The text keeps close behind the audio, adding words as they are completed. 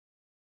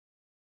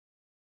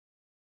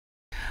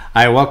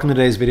Hi, welcome to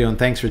today's video and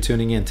thanks for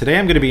tuning in. Today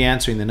I'm going to be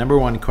answering the number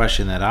one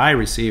question that I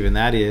receive, and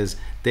that is,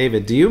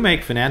 David, do you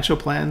make financial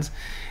plans?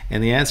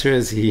 And the answer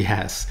is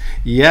yes.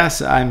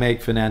 Yes, I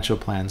make financial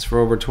plans. For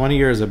over 20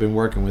 years I've been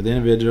working with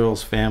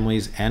individuals,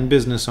 families, and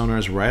business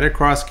owners right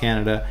across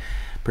Canada,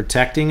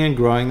 protecting and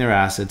growing their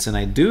assets, and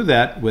I do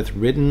that with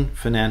written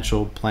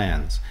financial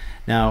plans.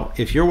 Now,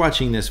 if you're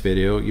watching this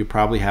video, you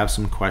probably have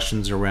some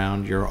questions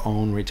around your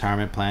own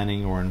retirement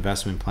planning or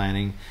investment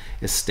planning,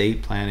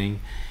 estate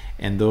planning,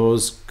 and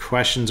those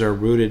questions are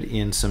rooted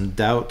in some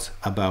doubt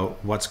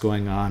about what's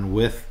going on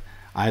with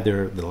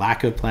either the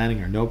lack of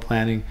planning or no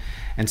planning.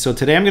 And so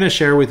today I'm going to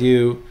share with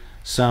you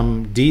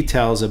some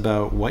details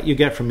about what you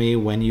get from me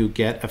when you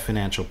get a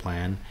financial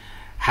plan,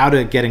 how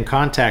to get in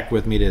contact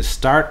with me to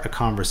start a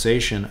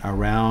conversation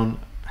around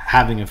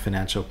having a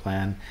financial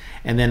plan,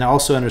 and then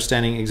also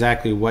understanding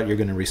exactly what you're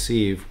going to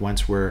receive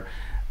once we're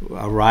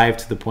arrived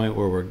to the point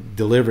where we're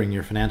delivering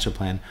your financial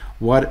plan.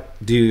 What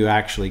do you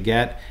actually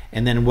get,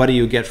 and then what do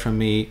you get from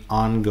me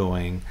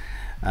ongoing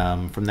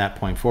from that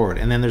point forward.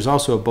 And then there's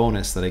also a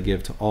bonus that I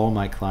give to all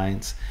my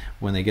clients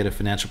when they get a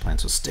financial plan,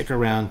 so stick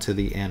around to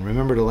the end.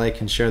 Remember to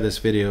like and share this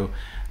video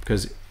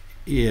because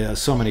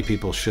so many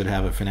people should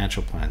have a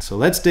financial plan. So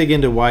let's dig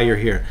into why you're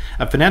here.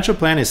 A financial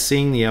plan is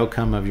seeing the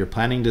outcome of your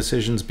planning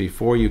decisions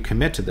before you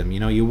commit to them. You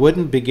know, you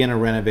wouldn't begin a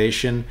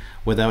renovation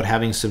without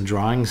having some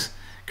drawings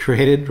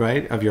created,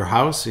 right, of your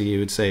house. So you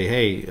would say,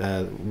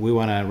 hey, we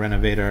want to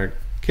renovate our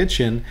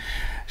kitchen,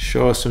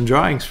 show us some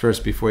drawings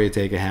first before you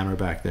take a hammer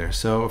back there.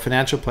 So a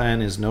financial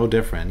plan is no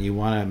different. You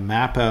want to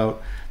map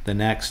out the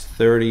next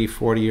 30,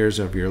 40 years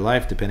of your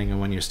life, depending on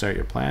when you start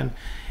your plan,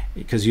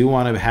 because you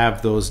want to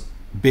have those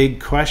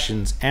big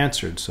questions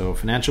answered. So a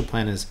financial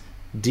plan is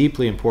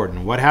deeply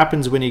important. What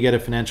happens when you get a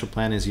financial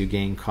plan is you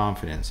gain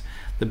confidence.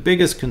 The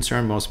biggest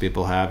concern most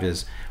people have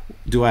is,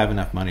 do I have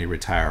enough money to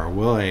retire, or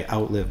will I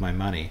outlive my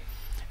money?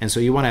 And so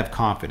you want to have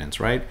confidence,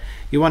 right?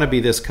 You want to be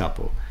this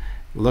couple,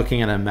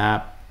 looking at a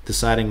map,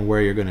 deciding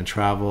where you're going to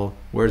travel,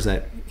 where's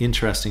that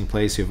interesting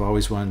place you've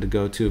always wanted to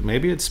go to.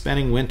 Maybe it's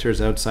spending winters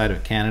outside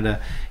of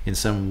Canada in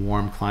some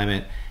warm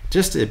climate.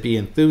 Just to be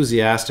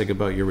enthusiastic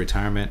about your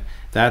retirement.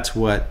 That's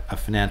what a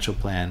financial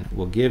plan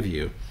will give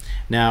you.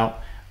 Now,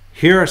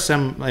 here are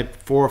some like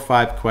 4 or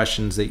 5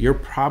 questions that you're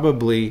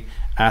probably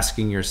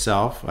asking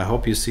yourself. I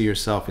hope you see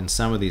yourself in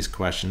some of these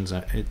questions.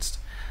 It's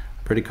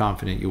pretty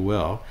confident you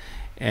will.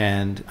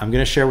 And I'm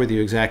going to share with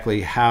you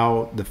exactly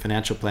how the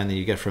financial plan that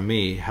you get from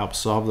me helps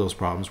solve those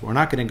problems. We're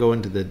not going to go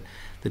into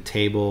the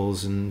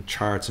tables and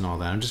charts and all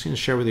that. I'm just going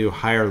to share with you a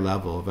higher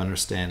level of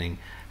understanding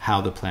how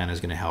the plan is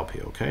going to help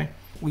you, okay?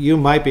 You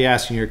might be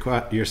asking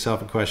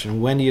yourself a question,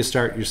 when do you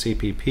start your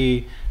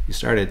CPP? You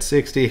start at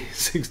 60,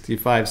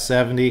 65,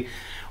 70.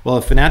 Well,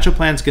 a financial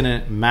plan is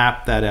going to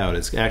map that out.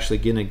 It's actually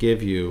going to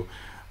give you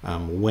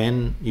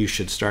when you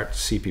should start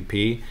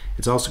CPP.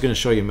 It's also going to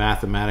show you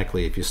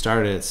mathematically if you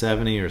started at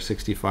 70 or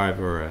 65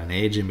 or an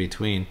age in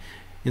between.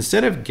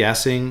 Instead of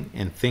guessing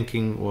and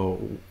thinking, well,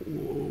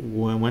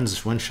 when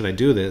should I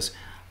do this?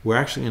 We're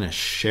actually going to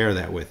share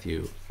that with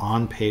you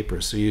on paper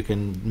so you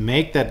can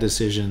make that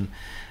decision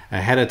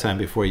ahead of time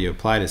before you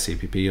apply to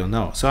CPP. You'll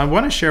know. So I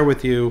want to share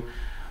with you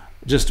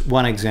just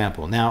one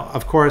example. Now,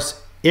 of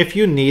course, if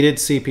you needed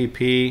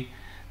CPP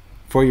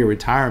for your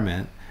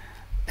retirement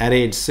at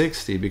age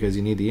 60 because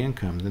you need the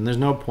income, then there's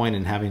no point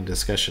in having a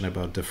discussion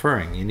about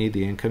deferring. You need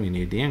the income, you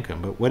need the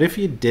income. But what if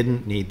you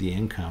didn't need the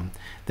income?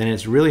 Then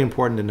it's really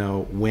important to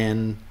know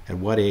when, at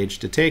what age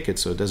to take it,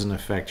 so it doesn't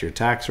affect your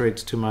tax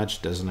rates too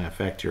much, doesn't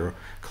affect your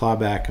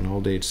clawback and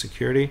old age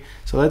security.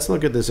 So let's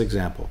look at this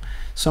example.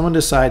 Someone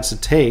decides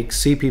to take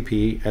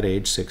CPP at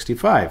age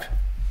 65.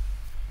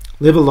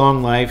 Live a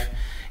long life,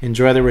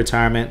 enjoy their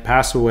retirement,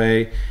 pass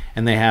away,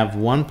 and they have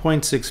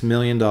 $1.6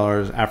 million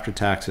after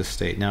tax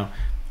estate. Now,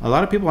 a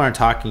lot of people aren't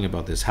talking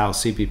about this, how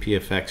CPP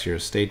affects your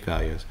estate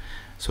values.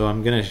 So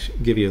I'm going to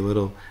give you a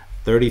little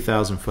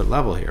 30,000 foot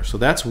level here. So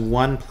that's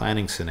one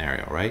planning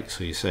scenario, right?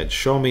 So you said,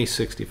 show me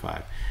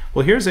 65.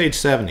 Well, here's age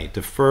 70.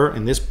 Defer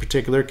in this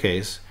particular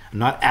case. I'm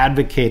not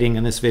advocating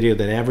in this video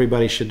that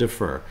everybody should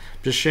defer.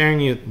 I'm just sharing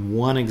you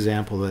one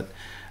example that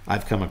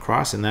I've come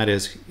across, and that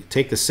is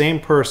take the same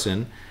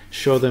person,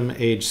 show them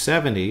age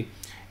 70,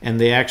 and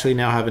they actually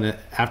now have an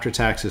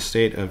after-tax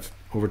estate of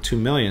over $2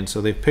 million, so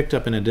they've picked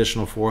up an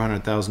additional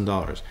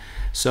 $400,000.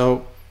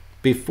 So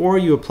before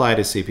you apply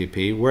to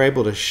CPP, we're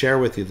able to share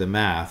with you the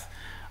math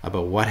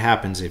about what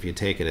happens if you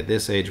take it at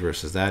this age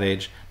versus that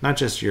age, not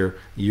just your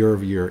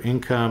year-over-year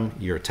income,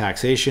 your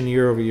taxation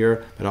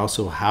year-over-year, but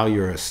also how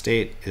your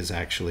estate is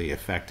actually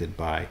affected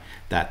by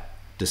that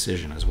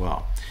decision as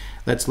well.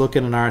 Let's look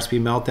at an RSP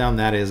meltdown.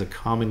 That is a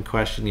common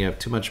question. You have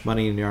too much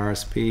money in your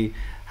RSP.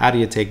 How do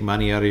you take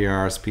money out of your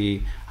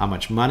RSP? How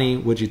much money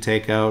would you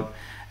take out?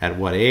 At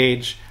what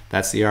age?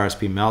 That's the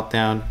RSP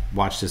meltdown.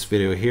 Watch this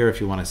video here if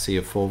you want to see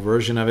a full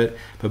version of it.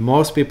 But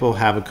most people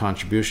have a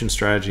contribution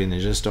strategy and they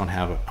just don't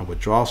have a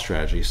withdrawal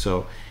strategy.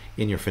 So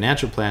in your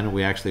financial plan,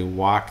 we actually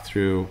walk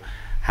through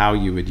how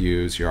you would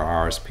use your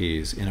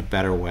RSPs in a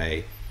better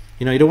way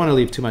you don't want to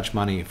leave too much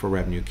money for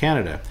Revenue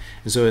Canada.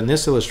 And so in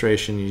this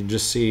illustration, you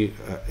just see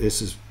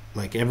this is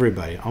like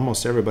everybody,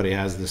 almost everybody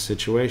has this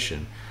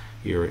situation.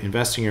 You're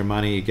investing your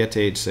money, you get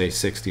to age, say,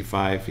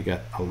 65, you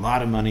got a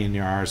lot of money in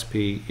your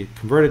RSP, you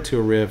convert it to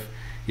a RIF,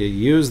 you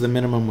use the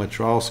minimum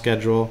withdrawal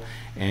schedule,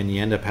 and you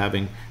end up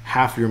having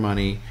half your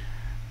money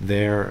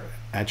there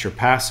at your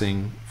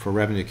passing for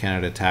Revenue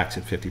Canada tax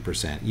at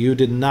 50%. You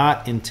did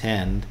not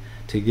intend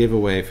to give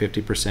away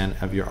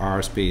 50% of your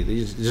RSP.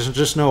 There's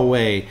just no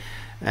way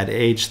at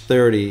age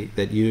 30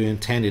 that you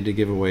intended to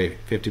give away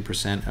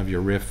 50% of your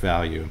RIF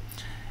value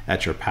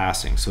at your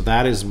passing. So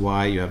that is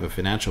why you have a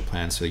financial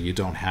plan, so you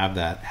don't have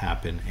that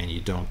happen and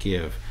you don't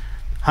give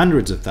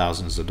hundreds of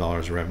thousands of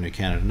dollars of Revenue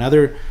Canada.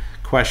 Another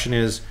question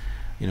is,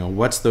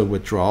 what's the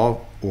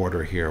withdrawal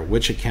order here?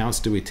 Which accounts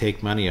do we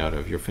take money out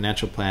of? Your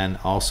financial plan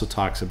also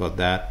talks about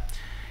that.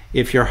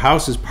 If your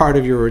house is part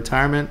of your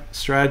retirement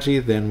strategy,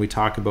 then we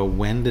talk about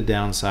when to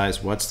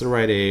downsize, what's the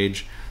right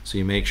age, so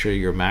you make sure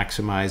you're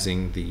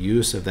maximizing the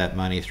use of that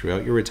money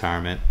throughout your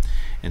retirement.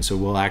 And so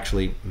we'll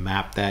actually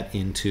map that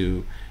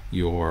into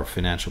your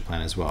financial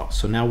plan as well.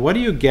 So now what do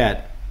you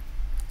get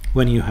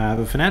when you have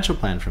a financial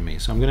plan from me?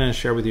 So I'm going to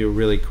share with you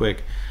really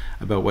quick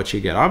about what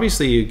you get.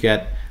 Obviously you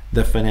get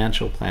the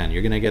financial plan.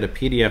 You're going to get a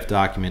PDF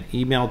document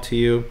emailed to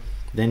you.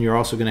 Then you're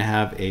also going to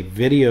have a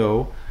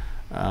video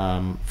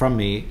from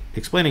me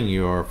explaining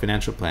your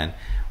financial plan.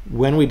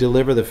 When we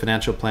deliver the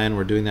financial plan,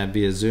 we're doing that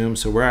via Zoom,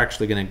 so we're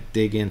actually going to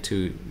dig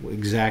into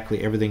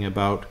exactly everything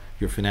about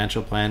your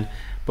financial plan.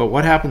 But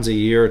what happens a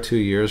year or 2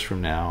 years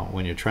from now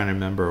when you're trying to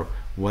remember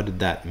what did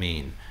that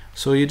mean?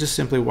 So you just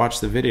simply watch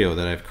the video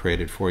that I've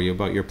created for you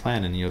about your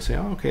plan, and you'll say,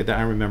 oh, okay,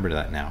 I remember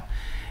that now.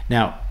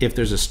 Now, if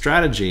there's a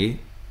strategy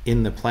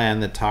in the plan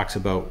that talks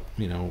about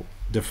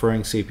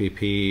deferring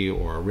CPP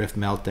or RIF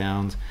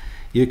meltdowns,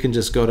 you can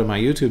just go to my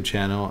YouTube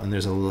channel, and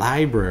there's a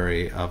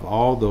library of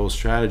all those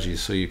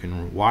strategies, so you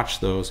can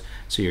watch those.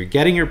 So you're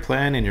getting your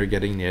plan and you're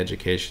getting the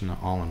education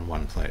all in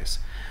one place.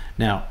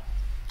 Now,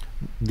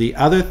 the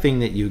other thing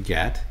that you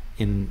get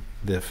in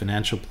the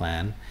financial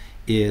plan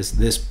is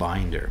this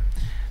binder.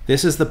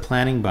 This is the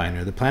planning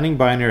binder. The planning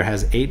binder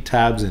has 8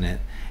 tabs in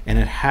it, and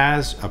it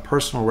has a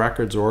personal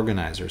records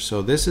organizer.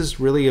 So this is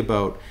really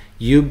about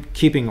you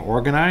keeping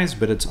organized,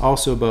 but it's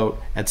also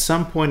about, at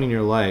some point in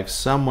your life,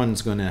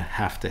 someone's going to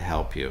have to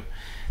help you.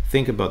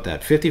 Think about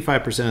that.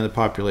 55% of the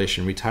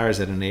population retires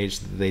at an age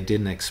that they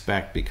didn't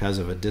expect because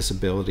of a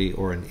disability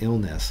or an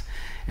illness.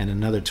 And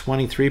another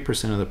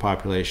 23% of the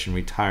population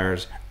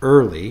retires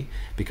early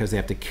because they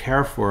have to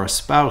care for a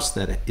spouse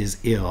that is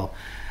ill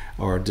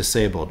or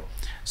disabled.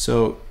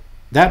 So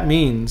that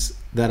means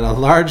that a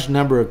large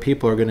number of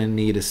people are going to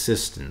need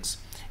assistance.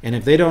 And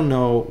if they don't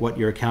know what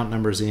your account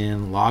number's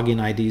in,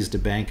 login IDs to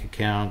bank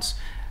accounts,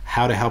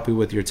 how to help you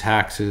with your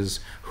taxes,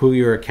 who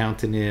your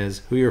accountant is,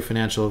 who your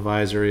financial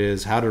advisor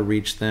is, how to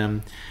reach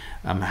them,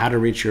 how to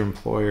reach your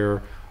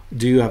employer,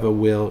 do you have a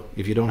will?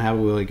 If you don't have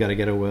a will, you got to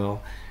get a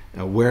will.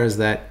 Where is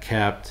that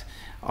kept?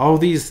 All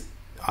these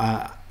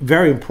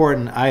very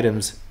important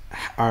items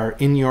are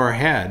in your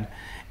head,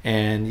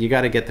 and you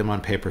got to get them on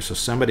paper so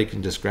somebody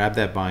can just grab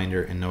that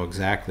binder and know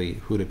exactly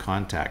who to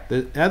contact.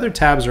 The other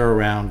tabs are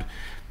around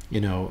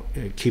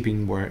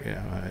keeping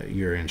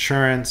your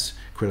insurance,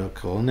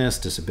 critical illness,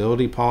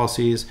 disability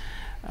policies,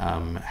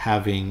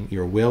 having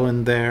your will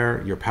in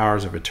there, your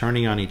powers of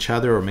attorney on each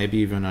other, or maybe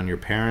even on your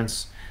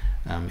parents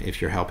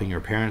if you're helping your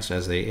parents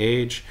as they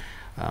age.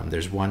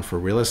 There's one for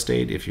real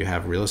estate. If you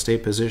have real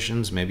estate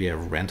positions, maybe you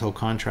have rental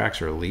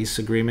contracts or lease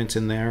agreements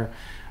in there.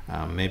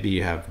 Maybe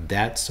you have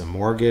debts, a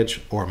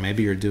mortgage, or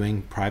maybe you're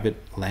doing private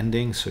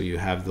lending, so you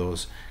have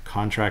those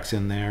contracts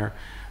in there.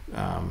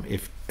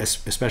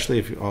 Especially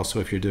if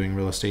you're doing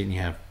real estate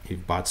and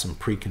you've bought some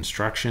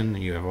pre-construction,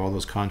 you have all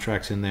those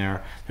contracts in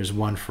there. There's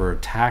one for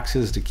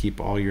taxes to keep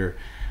all your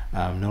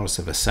notice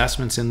of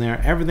assessments in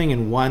there. Everything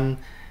in one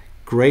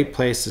great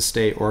place to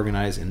stay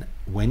organized. And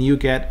when you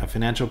get a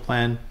financial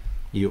plan,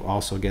 you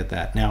also get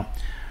that. Now,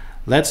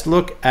 let's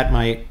look at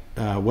my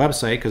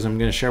website, because I'm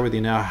going to share with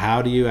you now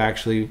how do you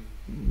actually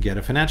get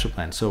a financial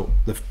plan. So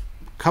the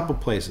couple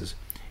places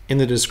in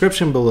the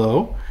description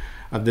below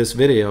of this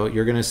video,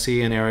 you're going to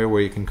see an area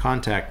where you can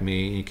contact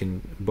me. You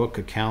can book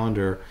a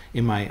calendar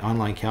in my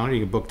online calendar.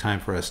 You can book time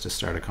for us to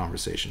start a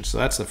conversation. So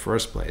that's the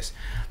first place.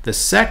 The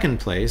second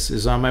place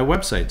is on my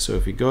website. So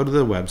if you go to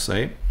the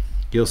website,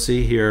 you'll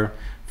see here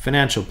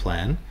financial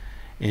plan.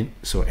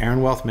 So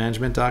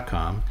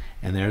aaronwealthmanagement.com,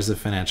 and there's the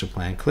financial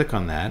plan. Click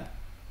on that,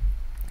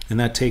 and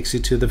that takes you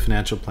to the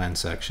financial plan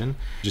section.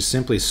 Just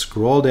simply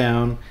scroll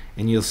down,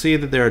 and you'll see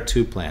that there are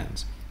 2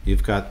 plans.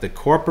 You've got the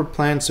corporate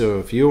plan. So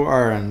if you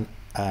are an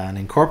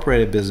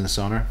incorporated business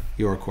owner,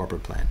 your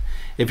corporate plan.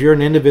 If you're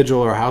an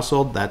individual or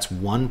household, that's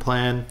one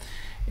plan.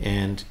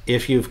 And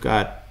if you've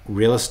got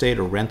real estate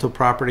or rental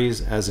properties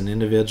as an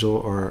individual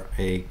or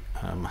a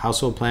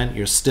household plan,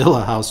 you're still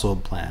a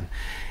household plan.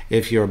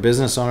 If you're a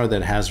business owner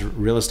that has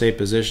real estate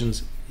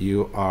positions,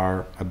 you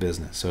are a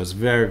business. So it's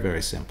very,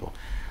 very simple.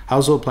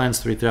 Household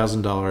plan's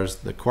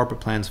 $3,000, the corporate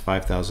plan's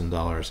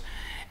 $5,000.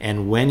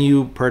 And when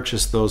you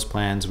purchase those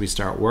plans, we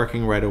start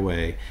working right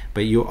away.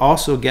 But you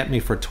also get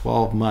me for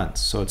 12 months.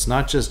 So it's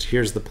not just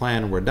here's the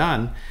plan, we're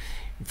done.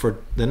 For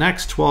the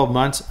next 12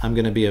 months, I'm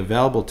going to be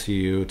available to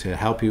you to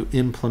help you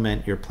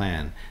implement your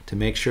plan, to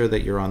make sure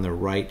that you're on the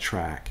right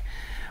track.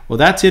 Well,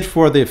 that's it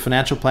for the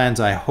financial plans.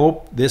 I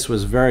hope this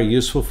was very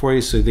useful for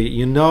you so that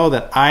you know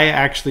that I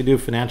actually do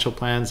financial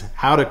plans,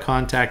 how to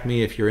contact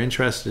me if you're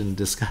interested in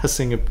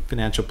discussing a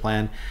financial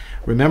plan.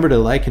 Remember to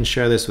like and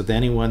share this with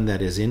anyone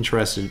that is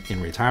interested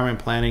in retirement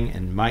planning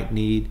and might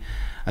need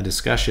a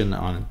discussion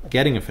on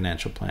getting a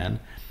financial plan.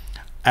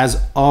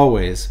 As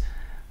always,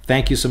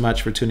 thank you so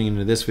much for tuning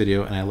into this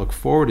video, and I look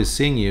forward to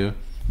seeing you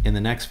in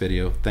the next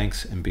video.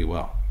 Thanks and be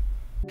well.